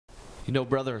You know,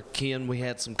 Brother Ken, we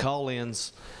had some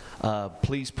call-ins.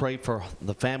 Please pray for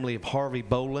the family of Harvey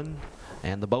Bolin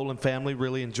and the Bolin family.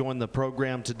 Really enjoying the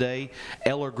program today.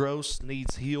 Eller Gross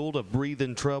needs healed of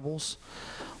breathing troubles.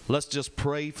 Let's just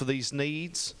pray for these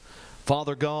needs.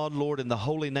 Father God, Lord, in the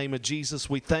holy name of Jesus,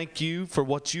 we thank you for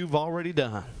what you've already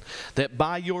done. That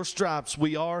by your stripes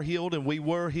we are healed and we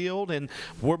were healed. And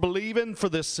we're believing for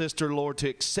this sister, Lord, to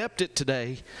accept it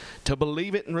today, to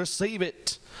believe it and receive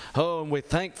it. Oh, and we're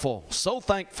thankful, so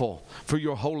thankful for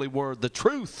your holy word, the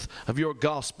truth of your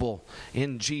gospel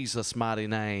in Jesus' mighty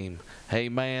name.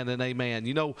 Amen and amen.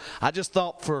 You know, I just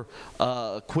thought for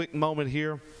a quick moment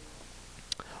here,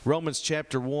 Romans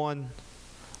chapter 1,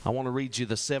 I want to read you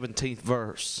the 17th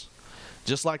verse.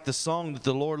 Just like the song that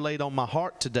the Lord laid on my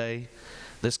heart today,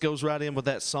 this goes right in with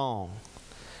that song.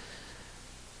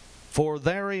 For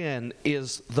therein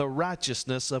is the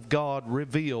righteousness of God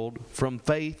revealed from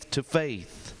faith to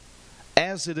faith.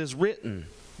 As it is written,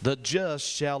 the just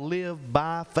shall live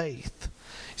by faith.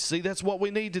 See, that's what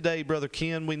we need today, Brother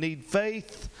Ken. We need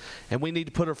faith, and we need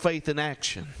to put our faith in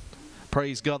action.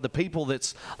 Praise God. The people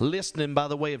that's listening by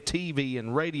the way of TV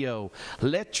and radio,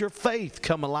 let your faith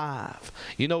come alive.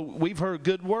 You know, we've heard a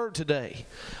good word today,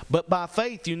 but by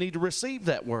faith you need to receive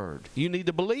that word. You need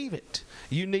to believe it.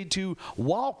 You need to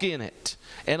walk in it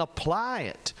and apply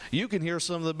it. You can hear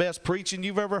some of the best preaching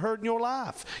you've ever heard in your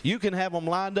life. You can have them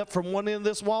lined up from one end of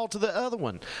this wall to the other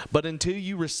one. But until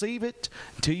you receive it,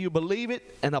 until you believe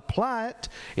it and apply it,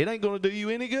 it ain't going to do you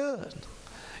any good.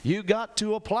 You got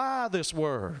to apply this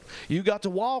word. You got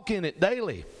to walk in it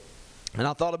daily. And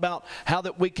I thought about how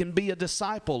that we can be a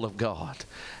disciple of God,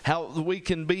 how we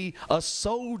can be a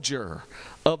soldier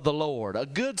of the Lord, a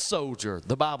good soldier,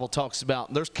 the Bible talks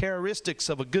about. There's characteristics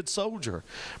of a good soldier.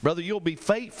 Brother, you'll be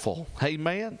faithful.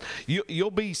 Amen.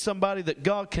 You'll be somebody that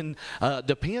God can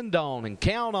depend on and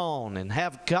count on and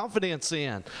have confidence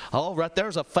in. Oh, right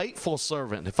there's a faithful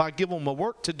servant. If I give them a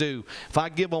work to do, if I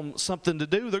give them something to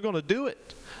do, they're going to do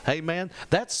it. Amen.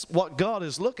 That's what God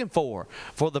is looking for.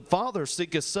 For the Father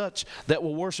seeketh such that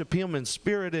will worship him in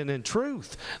spirit and in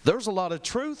truth. There's a lot of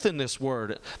truth in this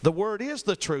word. The word is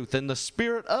the truth, and the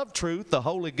Spirit of truth, the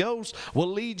Holy Ghost,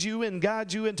 will lead you and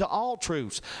guide you into all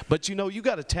truths. But you know, you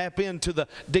got to tap into the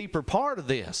deeper part of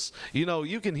this. You know,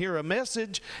 you can hear a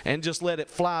message and just let it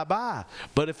fly by.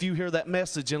 But if you hear that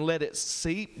message and let it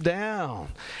seep down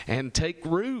and take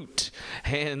root,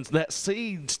 and that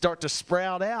seed start to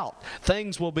sprout out,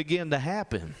 things will begin to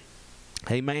happen.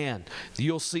 Amen.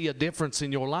 You'll see a difference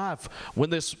in your life when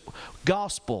this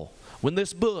gospel, when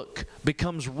this book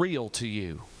becomes real to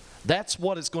you. That's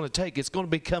what it's going to take. It's going to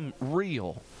become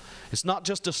real. It's not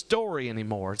just a story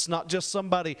anymore. It's not just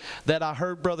somebody that I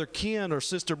heard Brother Ken or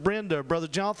Sister Brenda or Brother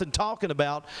Jonathan talking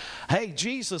about. Hey,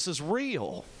 Jesus is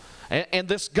real. And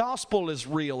this gospel is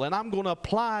real, and I'm going to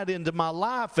apply it into my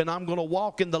life, and I'm going to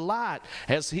walk in the light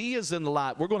as he is in the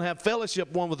light. We're going to have fellowship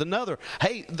one with another.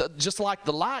 Hey, just like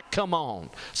the light come on,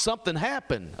 something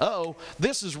happened. Uh-oh,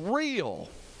 this is real.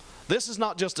 This is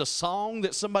not just a song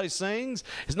that somebody sings.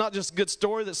 It's not just a good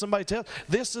story that somebody tells.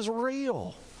 This is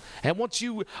real. And once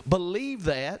you believe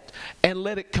that and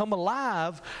let it come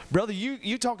alive, brother,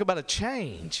 you talk about a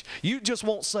change. You just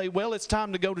won't say, well, it's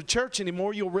time to go to church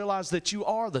anymore. You'll realize that you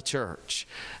are the church.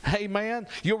 Amen.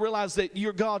 You'll realize that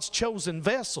you're God's chosen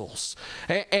vessels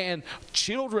and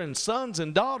children, sons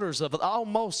and daughters of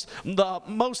the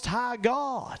most high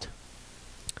God.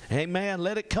 Amen.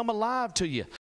 Let it come alive to you.